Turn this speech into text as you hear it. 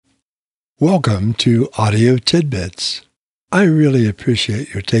Welcome to Audio Tidbits. I really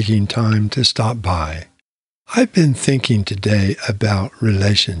appreciate your taking time to stop by. I've been thinking today about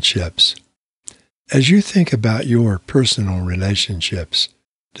relationships. As you think about your personal relationships,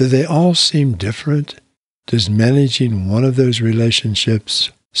 do they all seem different? Does managing one of those relationships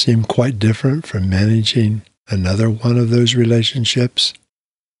seem quite different from managing another one of those relationships?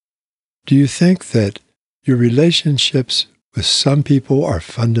 Do you think that your relationships with some people are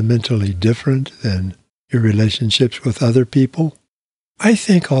fundamentally different than your relationships with other people? I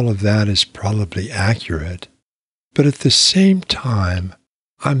think all of that is probably accurate, but at the same time,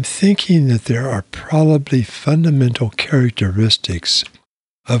 I'm thinking that there are probably fundamental characteristics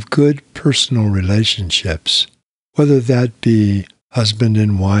of good personal relationships, whether that be husband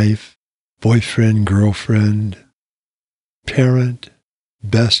and wife, boyfriend, girlfriend, parent,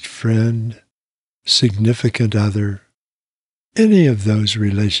 best friend, significant other. Any of those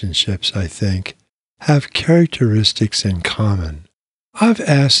relationships, I think, have characteristics in common. I've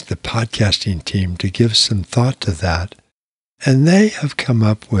asked the podcasting team to give some thought to that, and they have come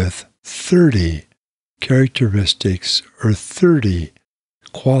up with 30 characteristics or 30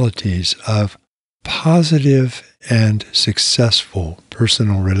 qualities of positive and successful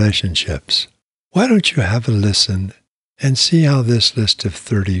personal relationships. Why don't you have a listen and see how this list of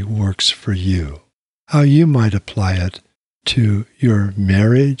 30 works for you, how you might apply it to your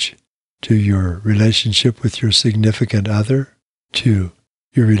marriage, to your relationship with your significant other, to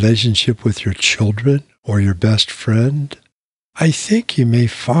your relationship with your children or your best friend. I think you may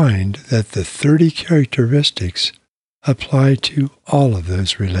find that the 30 characteristics apply to all of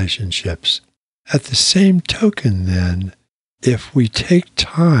those relationships. At the same token, then, if we take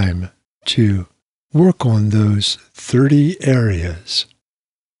time to work on those 30 areas,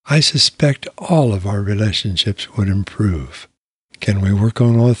 I suspect all of our relationships would improve. Can we work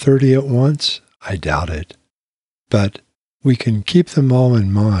on all 30 at once? I doubt it. But we can keep them all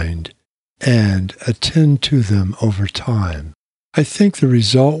in mind and attend to them over time. I think the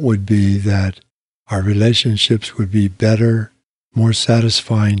result would be that our relationships would be better, more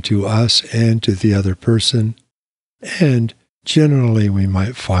satisfying to us and to the other person, and generally we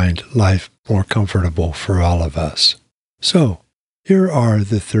might find life more comfortable for all of us. So, here are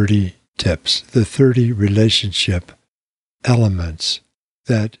the 30 tips, the 30 relationship elements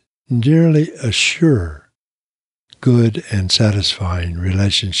that nearly assure good and satisfying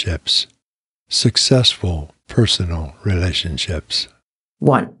relationships, successful personal relationships.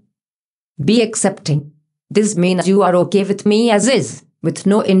 1. Be accepting. This means you are okay with me as is, with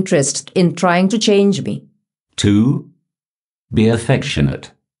no interest in trying to change me. 2. Be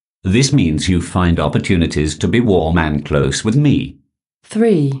affectionate. This means you find opportunities to be warm and close with me.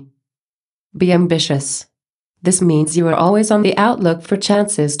 3. Be ambitious. This means you are always on the outlook for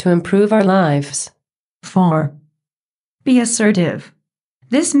chances to improve our lives. 4. Be assertive.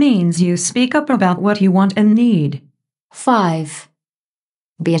 This means you speak up about what you want and need. 5.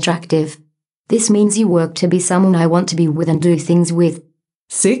 Be attractive. This means you work to be someone I want to be with and do things with.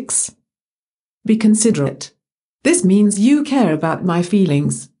 6. Be considerate. This means you care about my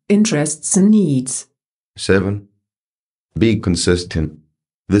feelings, interests, and needs. 7. Be consistent.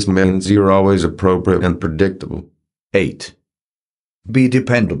 This means you're always appropriate and predictable. 8. Be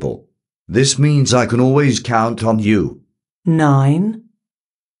dependable. This means I can always count on you. 9.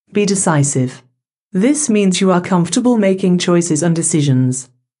 Be decisive. This means you are comfortable making choices and decisions.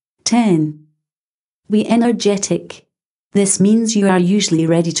 10. Be energetic. This means you are usually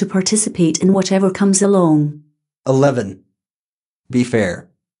ready to participate in whatever comes along. 11. Be fair.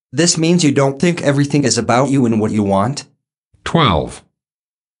 This means you don't think everything is about you and what you want. 12.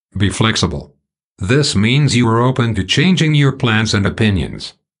 Be flexible. This means you are open to changing your plans and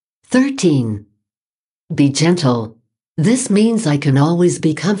opinions. 13. Be gentle. This means I can always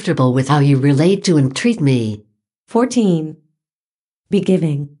be comfortable with how you relate to and treat me. 14. Be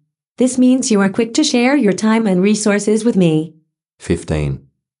giving. This means you are quick to share your time and resources with me. 15.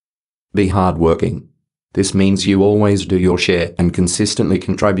 Be hardworking. This means you always do your share and consistently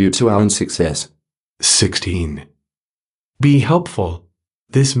contribute to our own success. 16. Be helpful.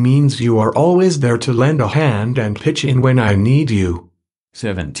 This means you are always there to lend a hand and pitch in when I need you.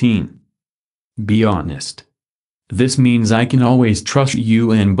 17. Be honest. This means I can always trust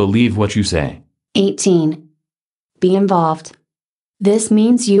you and believe what you say. 18. Be involved. This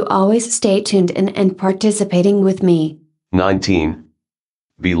means you always stay tuned in and participating with me. 19.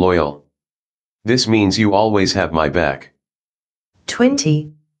 Be loyal. This means you always have my back.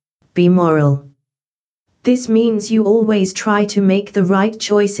 20. Be moral. This means you always try to make the right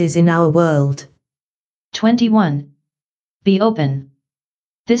choices in our world. 21. Be open.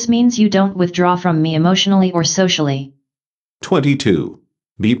 This means you don't withdraw from me emotionally or socially. 22.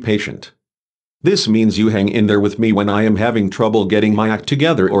 Be patient. This means you hang in there with me when I am having trouble getting my act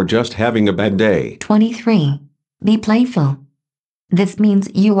together or just having a bad day. 23. Be playful. This means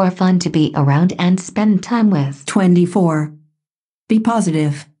you are fun to be around and spend time with. 24. Be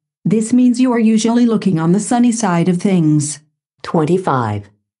positive. This means you are usually looking on the sunny side of things. 25.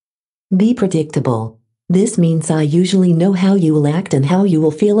 Be predictable. This means I usually know how you will act and how you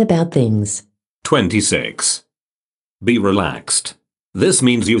will feel about things. 26. Be relaxed. This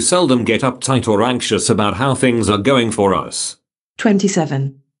means you seldom get uptight or anxious about how things are going for us.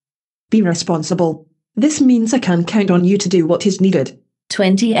 27. Be responsible. This means I can count on you to do what is needed.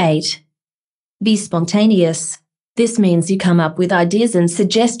 28. Be spontaneous. This means you come up with ideas and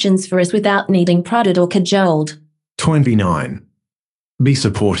suggestions for us without needing prodded or cajoled. 29. Be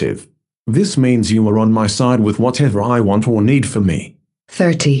supportive. This means you are on my side with whatever I want or need for me.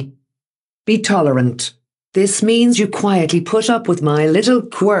 30. Be tolerant. This means you quietly put up with my little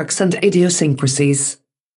quirks and idiosyncrasies.